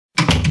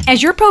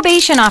As your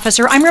probation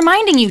officer, I'm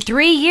reminding you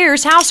 3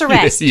 years house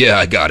arrest. Yeah,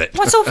 I got it.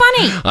 What's so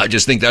funny? I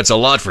just think that's a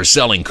lot for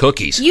selling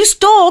cookies. You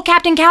stole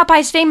Captain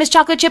Cowpie's famous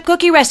chocolate chip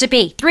cookie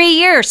recipe. 3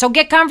 years, so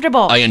get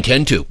comfortable. I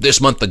intend to. This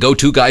month, the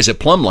go-to guys at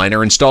Plumline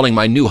are installing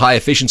my new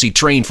high-efficiency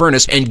train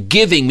furnace and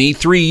giving me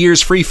 3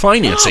 years free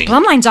financing.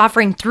 Plumline's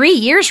offering 3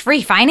 years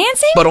free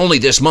financing? But only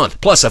this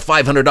month, plus a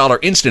 $500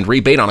 instant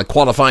rebate on a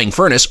qualifying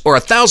furnace or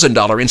a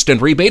 $1,000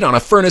 instant rebate on a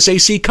furnace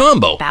AC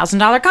combo.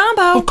 $1,000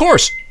 combo. Of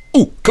course.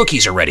 Ooh,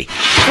 cookies are ready.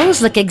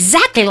 Those look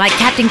exactly like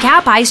Captain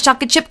Cowpie's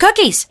chocolate chip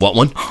cookies. Want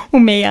one? Oh,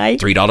 may I?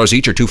 $3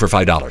 each or 2 for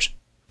 $5.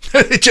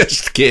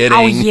 Just kidding.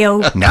 Oh,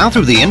 you. Now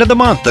through the end of the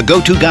month, the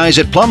go-to guys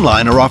at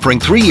Plumline are offering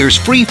 3 years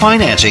free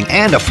financing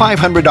and a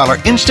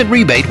 $500 instant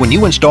rebate when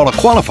you install a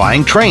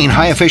qualifying Train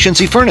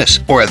high-efficiency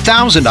furnace or a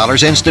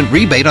 $1,000 instant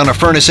rebate on a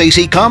furnace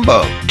AC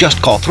combo.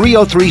 Just call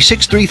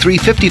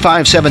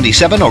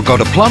 303-633-5577 or go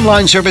to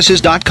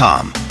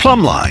plumlineservices.com.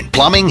 Plumline,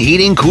 plumbing,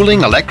 heating,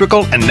 cooling,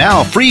 electrical, and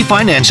now free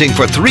financing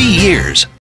for 3 years.